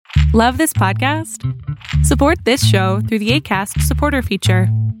Love this podcast? Support this show through the Acast supporter feature.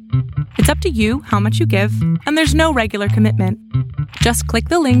 It's up to you how much you give, and there's no regular commitment. Just click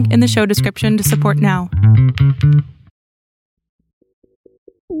the link in the show description to support now.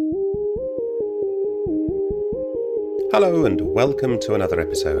 Hello and welcome to another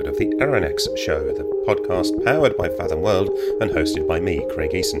episode of the Aranex Show, the podcast powered by Fathom World and hosted by me,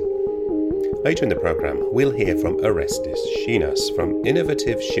 Craig Eason. Later in the programme, we'll hear from Orestis Shinas from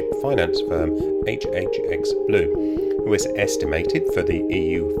innovative ship finance firm HHX Blue, who has estimated for the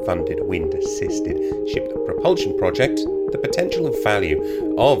EU-funded wind-assisted ship propulsion project the potential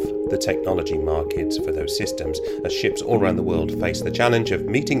value of the technology markets for those systems as ships all around the world face the challenge of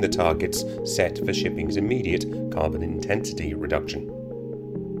meeting the targets set for shipping's immediate carbon intensity reduction.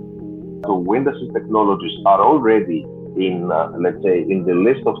 So wind-assist technologies are already in the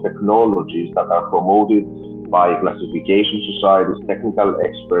list of technologies that are promoted by classification societies, technical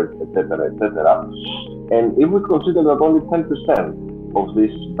experts, etc., etc. And if we consider that only 10% of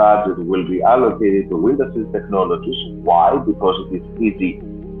this budget will be allocated to wind-assist technologies, why? Because it is easy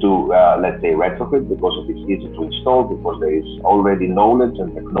to, retrofit, because it is easy to install, because there is already knowledge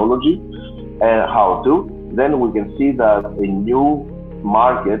and technology and how to, then we can see that a new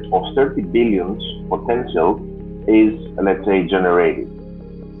market of 30 billion potential is, generated.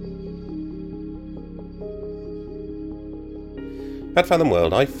 At Fathom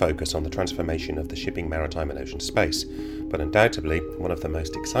World, I focus on the transformation of the shipping, maritime and ocean space, but undoubtedly one of the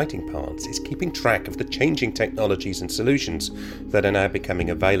most exciting parts is keeping track of the changing technologies and solutions that are now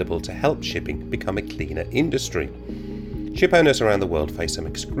becoming available to help shipping become a cleaner industry. Ship owners around the world face some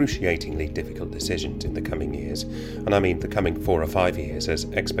excruciatingly difficult decisions in the coming years, and I mean the coming 4 or 5 years, as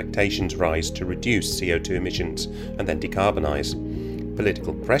expectations rise to reduce CO2 emissions and then decarbonise.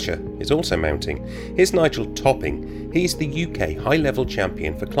 Political pressure is also mounting. Here's Nigel Topping. He's the UK high-level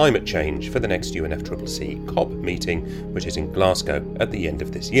champion for climate change for the next UNFCCC COP meeting, which is in Glasgow at the end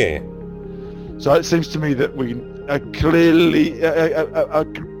of this year. So it seems to me that we are clearly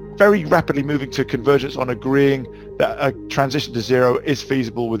very rapidly moving to convergence on agreeing that a transition to zero is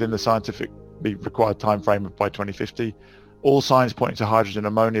feasible within the scientifically required time frame of by 2050. All signs pointing to hydrogen and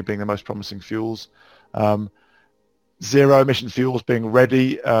ammonia being the most promising fuels. Zero emission fuels being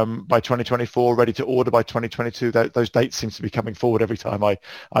ready by 2024, ready to order by 2022. Those dates seem to be coming forward every time.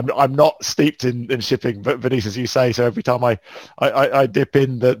 I'm not steeped in shipping, but Venice, as you say, so every time I dip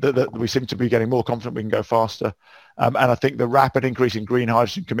in, that we seem to be getting more confident we can go faster. And I think the rapid increase in green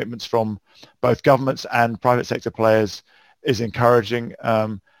hydrogen commitments from both governments and private sector players is encouraging.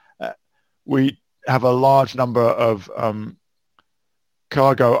 We have a large number of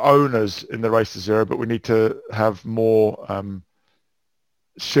cargo owners in the race to zero, but we need to have more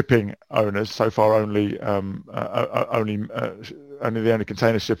shipping owners. So far, only the only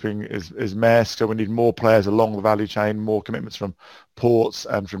container shipping is Maersk. So we need more players along the value chain, more commitments from ports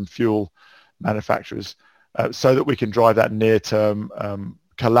and from fuel manufacturers, so that we can drive that near-term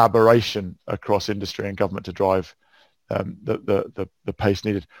collaboration across industry and government to drive the pace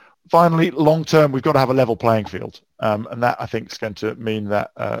needed. Finally, long-term, we've got to have a level playing field, and that I think is going to mean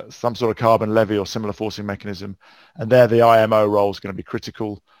that some sort of carbon levy or similar forcing mechanism, and there the IMO role is going to be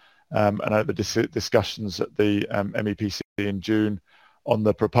critical. And the discussions at the MEPC in June on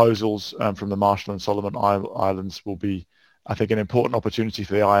the proposals from the Marshall and Solomon Islands will be, I think, an important opportunity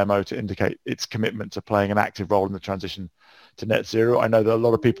for the IMO to indicate its commitment to playing an active role in the transition to net zero. I know that a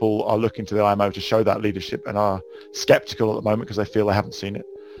lot of people are looking to the IMO to show that leadership and are sceptical at the moment because they feel they haven't seen it.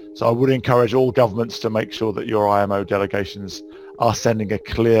 So I would encourage all governments to make sure that your IMO delegations are sending a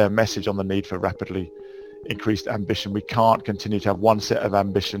clear message on the need for rapidly increased ambition. We can't continue to have one set of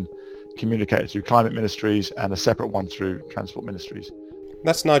ambition communicated through climate ministries and a separate one through transport ministries.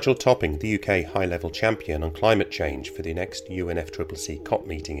 That's Nigel Topping, the UK high-level champion on climate change for the next UNFCCC COP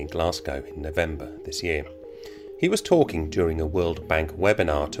meeting in Glasgow in November this year. He was talking during a World Bank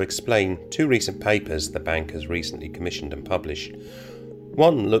webinar to explain 2 recent papers the bank has recently commissioned and published.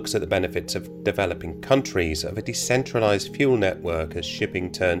 One looks at the benefits of developing countries of a decentralised fuel network as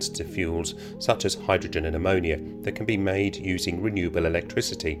shipping turns to fuels such as hydrogen and ammonia that can be made using renewable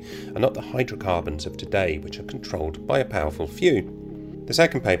electricity and not the hydrocarbons of today, which are controlled by a powerful few. The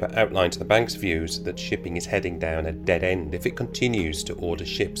second paper outlines the bank's views that shipping is heading down a dead end if it continues to order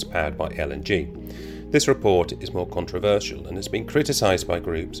ships powered by LNG. This report is more controversial and has been criticised by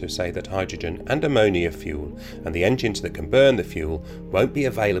groups who say that hydrogen and ammonia fuel and the engines that can burn the fuel won't be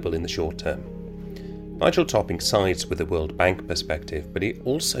available in the short term. Nigel Topping sides with the World Bank perspective, but he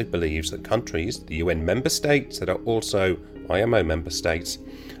also believes that countries, the UN member states that are also IMO member states,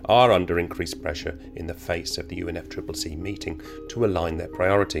 are under increased pressure in the face of the UNFCCC meeting to align their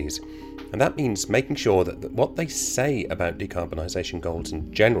priorities. And that means making sure that what they say about decarbonisation goals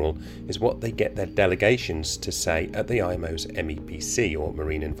in general is what they get their delegations to say at the IMO's MEPC, or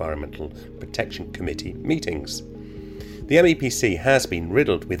Marine Environmental Protection Committee, meetings. The MEPC has been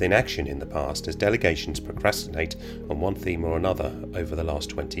riddled with inaction in the past as delegations procrastinate on one theme or another over the last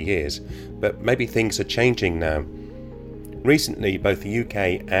 20 years, but maybe things are changing now. Recently, both the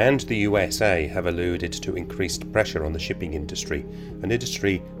UK and the USA have alluded to increased pressure on the shipping industry, an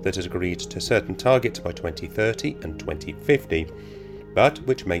industry that has agreed to certain targets by 2030 and 2050, but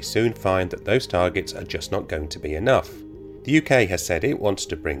which may soon find that those targets are just not going to be enough. The UK has said it wants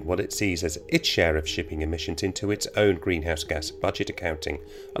to bring what it sees as its share of shipping emissions into its own greenhouse gas budget accounting,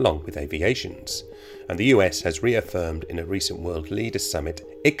 along with aviation's. And the US has reaffirmed in a recent World Leaders Summit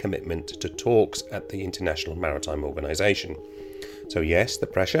its commitment to talks at the International Maritime Organization. So yes, the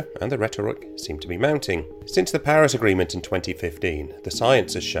pressure and the rhetoric seem to be mounting. Since the Paris Agreement in 2015, the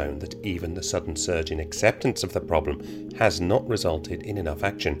science has shown that even the sudden surge in acceptance of the problem has not resulted in enough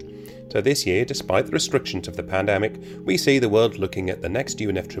action. So this year, despite the restrictions of the pandemic, we see the world looking at the next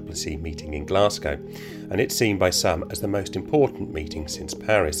UNFCCC meeting in Glasgow, and it's seen by some as the most important meeting since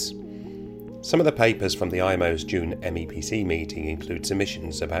Paris. Some of the papers from the IMO's June MEPC meeting include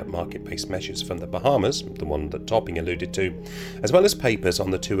submissions about market-based measures from the Bahamas, the one that Topping alluded to, as well as papers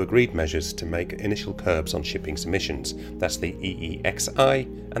on the two agreed measures to make initial curbs on shipping's emissions. That's the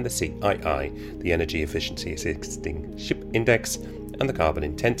EEXI and the CII, the Energy Efficiency Assisting Ship Index, and the Carbon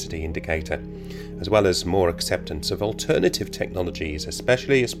Intensity Indicator, as well as more acceptance of alternative technologies,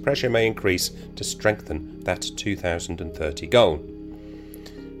 especially as pressure may increase to strengthen that 2030 goal.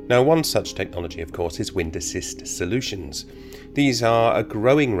 Now, one such technology, of course, is wind assist solutions. These are a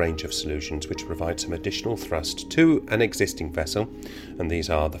growing range of solutions which provide some additional thrust to an existing vessel, and these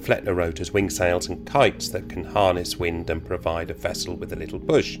are the Flettner rotors, wing sails and kites that can harness wind and provide a vessel with a little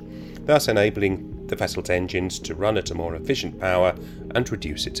push, thus enabling the vessel's engines to run at a more efficient power and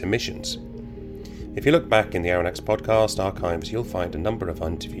reduce its emissions. If you look back in the Aronnax podcast archives, you'll find a number of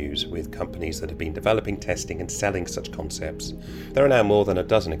interviews with companies that have been developing, testing and selling such concepts. There are now more than a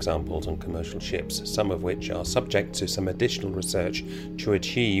dozen examples on commercial ships, some of which are subject to some additional research to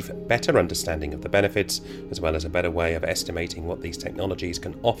achieve better understanding of the benefits, as well as a better way of estimating what these technologies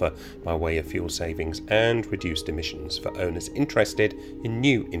can offer by way of fuel savings and reduced emissions for owners interested in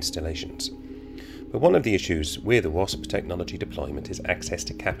new installations. But one of the issues with the WASP technology deployment is access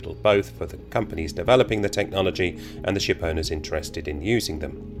to capital, both for the companies developing the technology and the ship owners interested in using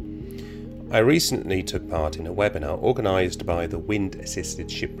them. I recently took part in a webinar organised by the Wind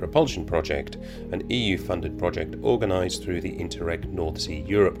Assisted Ship Propulsion Project, an EU-funded project organised through the Interreg North Sea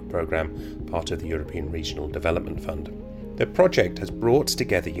Europe programme, part of the European Regional Development Fund. The project has brought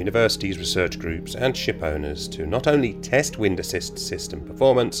together universities, research groups and ship owners to not only test wind assist system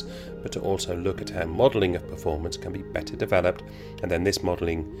performance, but to also look at how modelling of performance can be better developed, and then this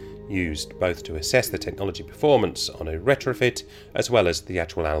modelling used both to assess the technology performance on a retrofit as well as the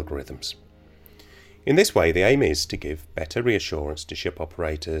actual algorithms. In this way, the aim is to give better reassurance to ship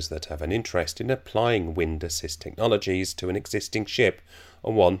operators that have an interest in applying wind assist technologies to an existing ship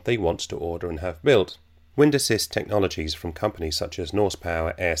or one they want to order and have built. Wind assist technologies from companies such as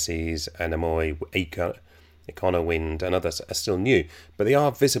Norsepower, Airseas, Anemoy, Econowind and others are still new, but they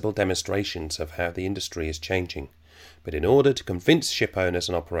are visible demonstrations of how the industry is changing. But in order to convince ship owners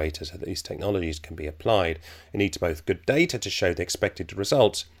and operators that these technologies can be applied, it needs both good data to show the expected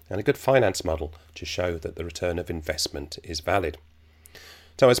results and a good finance model to show that the return of investment is valid.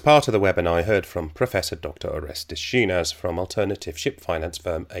 So as part of the webinar, I heard from Professor Dr. Orestes Chinas from alternative ship finance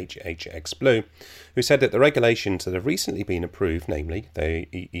firm HHX Blue, who said that the regulations that have recently been approved, namely the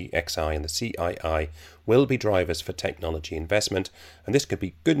EEXI and the CII, will be drivers for technology investment, and this could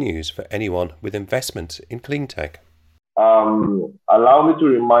be good news for anyone with investment in clean tech. Allow me to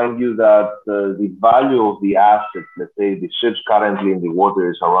remind you that the value of the assets, let's say the ships currently in the water,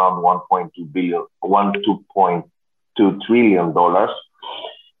 is around $2.2 trillion.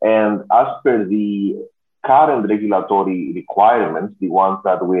 And as per the current regulatory requirements, the ones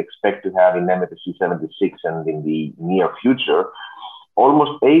that we expect to have in MEPC 76 and in the near future,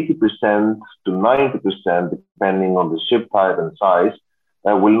 almost 80% to 90%, depending on the ship type and size,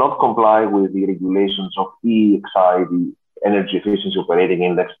 will not comply with the regulations of EEXI, the Energy Efficiency Operating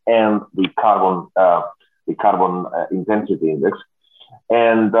Index, and the Carbon Intensity Index.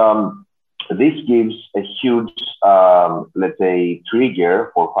 And this gives a huge, let's say,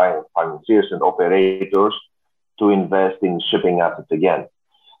 trigger for financiers and operators to invest in shipping assets again.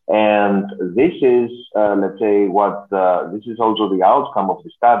 And this is, this is also the outcome of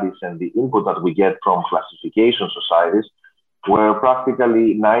the studies and the input that we get from classification societies, where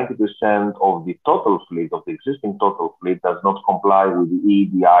practically 90% of the total fleet, of the existing total fleet, does not comply with the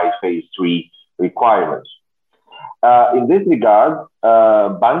EEDI Phase 3 requirements. In this regard,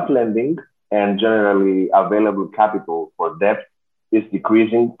 bank lending and generally available capital for debt is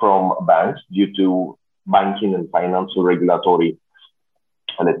decreasing from banks due to banking and financial regulatory,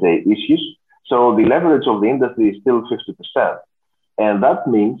 issues. So the leverage of the industry is still 50%. And that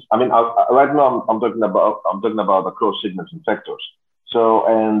means, right now I'm talking about across segments and sectors. So,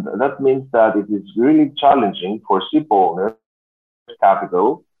 and that means that it is really challenging for ship owners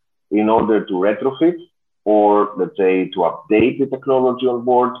capital in order to retrofit or to update the technology on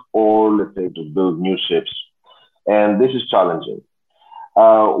board or to build new ships. And this is challenging.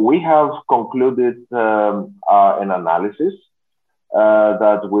 We have concluded an analysis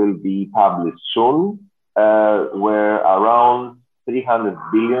that will be published soon, where around 300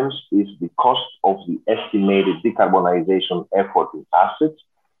 billion is the cost of the estimated decarbonization effort in assets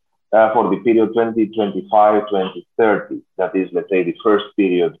for the period 2025-2030. That is, the first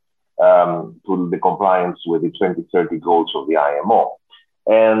period to the compliance with the 2030 goals of the IMO.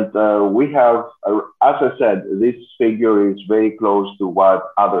 And we have, as I said, this figure is very close to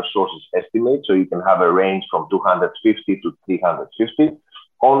what other sources estimate. So you can have a range from 250 to 350,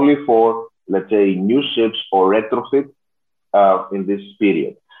 only for, new ships or retrofit in this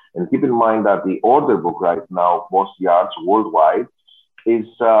period. And keep in mind that the order book right now, most yards worldwide, is,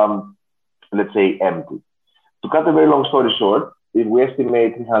 empty. To cut a very long story short, if we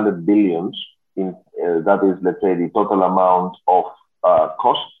estimate 300 billion, that is, the total amount of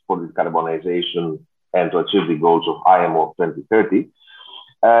cost for decarbonization and to achieve the goals of IMO 2030.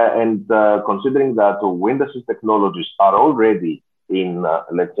 Considering that wind assist technologies are already in,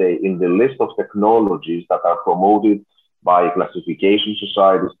 in the list of technologies that are promoted by classification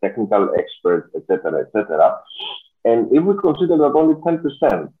societies, technical experts, etc. And if we consider that only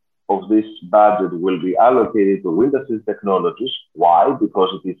 10% of this budget will be allocated to wind assist technologies, why? Because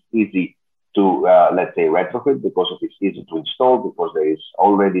it is easy to, retrofit, because it is easy to install, because there is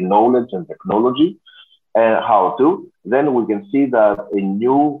already knowledge and technology and how to, then we can see that a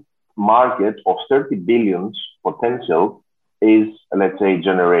new market of 30 billion potential is,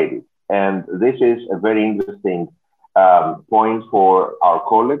 generated. And this is a very interesting point for our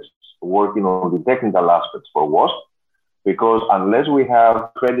colleagues working on the technical aspects for WASP, because unless we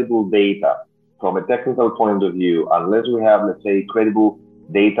have credible data from a technical point of view, unless we have, credible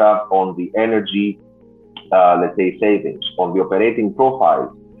data on the energy, savings, on the operating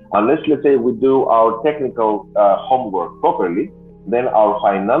profile, unless, we do our technical homework properly, then our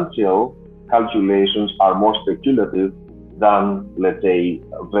financial calculations are more speculative than,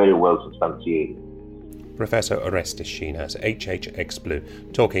 very well substantiated. Professor Orestis Chinas,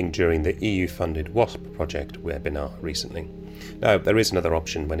 HHX talking during the EU-funded WASP project webinar recently. Now, there is another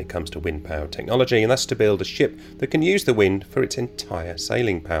option when it comes to wind power technology, and that's to build a ship that can use the wind for its entire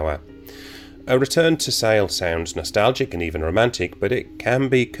sailing power. A return to sail sounds nostalgic and even romantic, but it can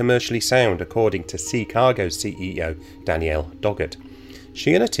be commercially sound, according to Sea Cargo CEO Danielle Doggett.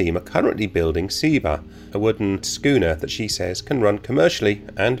 She and her team are currently building Siva, a wooden schooner that she says can run commercially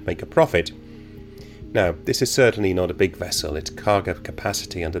and make a profit. Now, this is certainly not a big vessel. Its cargo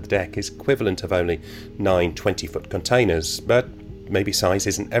capacity under the deck is equivalent of only 9 20-foot containers, but maybe size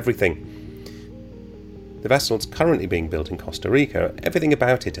isn't everything. The vessel's currently being built in Costa Rica. Everything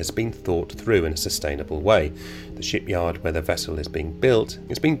about it has been thought through in a sustainable way. The shipyard where the vessel is being built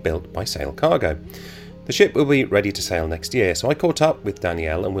by Sail Cargo. The ship will be ready to sail next year, so I caught up with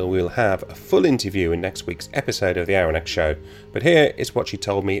Danielle and we'll have a full interview in next week's episode of the Aronnax Show. But here is what she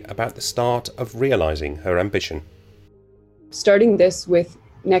told me about the start of realising her ambition. Starting this with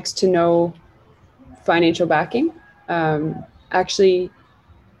next to no financial backing actually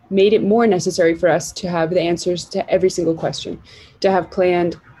made it more necessary for us to have the answers to every single question, to have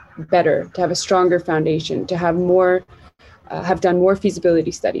planned better, to have a stronger foundation, to have more have done more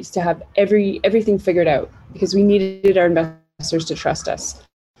feasibility studies, to have everything figured out, because we needed our investors to trust us.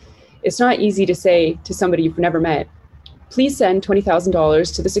 It's not easy to say to somebody you've never met, please send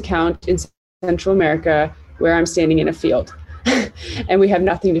 $20,000 to this account in Central America where I'm standing in a field and we have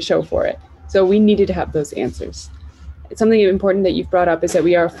nothing to show for it. So we needed to have those answers. It's something important that you've brought up is that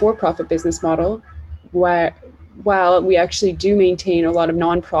we are a for-profit business model, while we actually do maintain a lot of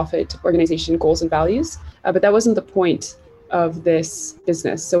non-profit organization goals and values, but that wasn't the point of this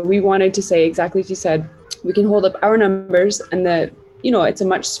business. So we wanted to say exactly as you said, we can hold up our numbers and the it's a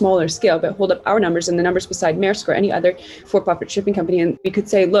much smaller scale, but hold up our numbers and the numbers beside Maersk or any other for-profit shipping company. And we could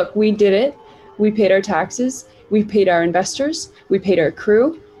say, look, we did it. We paid our taxes. We paid our investors. We paid our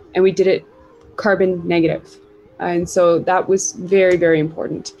crew, and we did it carbon negative. And so that was very, very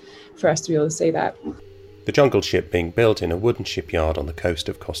important for us to be able to say that. The Jungle ship being built in a wooden shipyard on the coast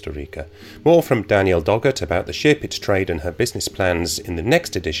of Costa Rica. More from Danielle Doggett about the ship, its trade and her business plans in the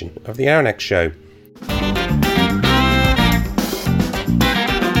next edition of the Aranex Show.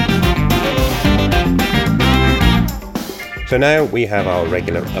 So now we have our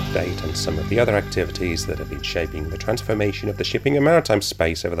regular update on some of the other activities that have been shaping the transformation of the shipping and maritime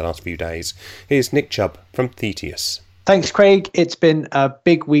space over the last few days. Here's Nick Chubb from Theteus. Thanks, Craig. It's been a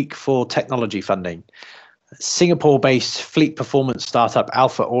big week for technology funding. Singapore-based fleet performance startup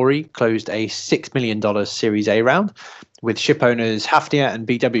Alpha Ori closed a $6 million Series A round, with ship owners Hafnia and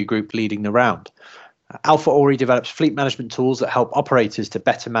BW Group leading the round. Alpha Ori develops fleet management tools that help operators to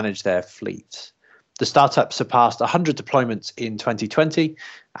better manage their fleets. The startup surpassed 100 deployments in 2020,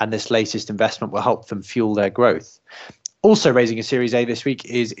 and this latest investment will help them fuel their growth. Also raising a Series A this week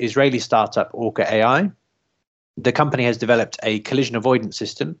is Israeli startup Orca AI. The company has developed a collision avoidance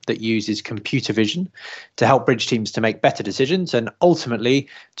system that uses computer vision to help bridge teams to make better decisions and ultimately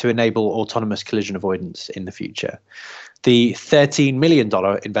to enable autonomous collision avoidance in the future. The $13 million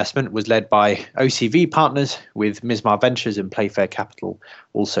investment was led by OCV partners, with Mismar Ventures and Playfair Capital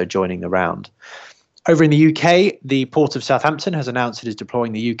also joining the round. Over in the UK, the Port of Southampton has announced it is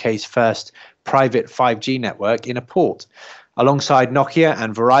deploying the UK's first private 5G network in a port. Alongside Nokia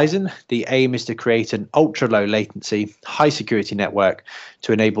and Verizon, the aim is to create an ultra-low latency, high-security network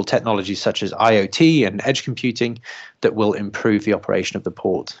to enable technologies such as IoT and edge computing that will improve the operation of the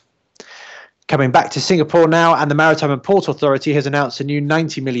port. Coming back to Singapore now, and the Maritime and Port Authority has announced a new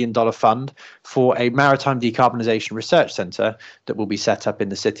 $90 million fund for a maritime decarbonisation research centre that will be set up in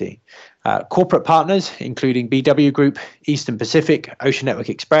the city. Corporate partners, including BW Group, Eastern Pacific, Ocean Network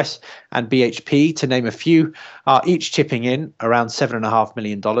Express and BHP, to name a few, are each chipping in around $7.5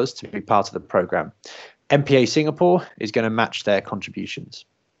 million to be part of the programme. MPA Singapore is going to match their contributions.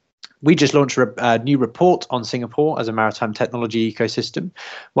 We just launched a new report on Singapore as a maritime technology ecosystem.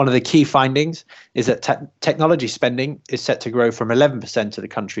 One of the key findings is that technology spending is set to grow from 11% of the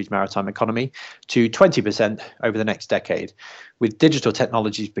country's maritime economy to 20% over the next decade, with digital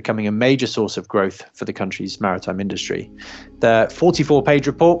technologies becoming a major source of growth for the country's maritime industry. The 44-page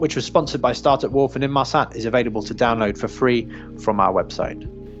report, which was sponsored by Startup Wharf and Inmarsat, is available to download for free from our website.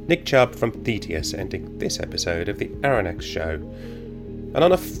 Nick Chubb from Theteus ending this episode of the Aranex Show. And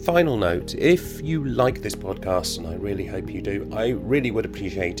on a final note, if you like this podcast, and I really hope you do, I really would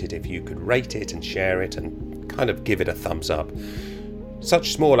appreciate it if you could rate it and share it and kind of give it a thumbs up.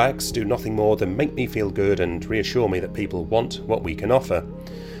 Such small acts do nothing more than make me feel good and reassure me that people want what we can offer.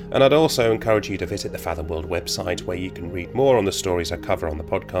 And I'd also encourage you to visit the Fathom World website, where you can read more on the stories I cover on the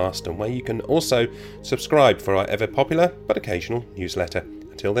podcast, and where you can also subscribe for our ever popular but occasional newsletter.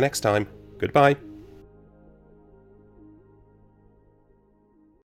 Until the next time, goodbye.